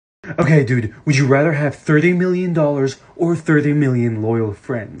Okay, dude, would you rather have $30 million or 30 million loyal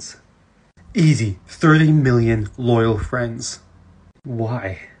friends? Easy, 30 million loyal friends.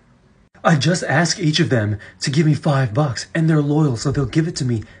 Why? I just ask each of them to give me $5 and they're loyal, so they'll give it to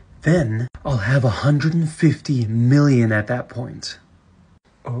me. Then I'll have 150 million at that point.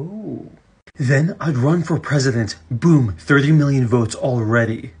 Oh. Then I'd run for president. Boom, 30 million votes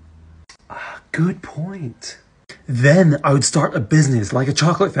already. Good point. Then I would start a business like a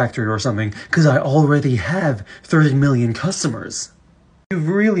chocolate factory or something, because I already have 30 million customers. You've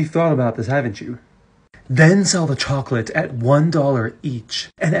really thought about this, haven't you? Then sell the chocolate at $1 each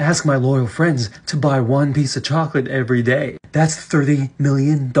and ask my loyal friends to buy one piece of chocolate every day. That's $30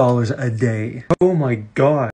 million a day. Oh my god.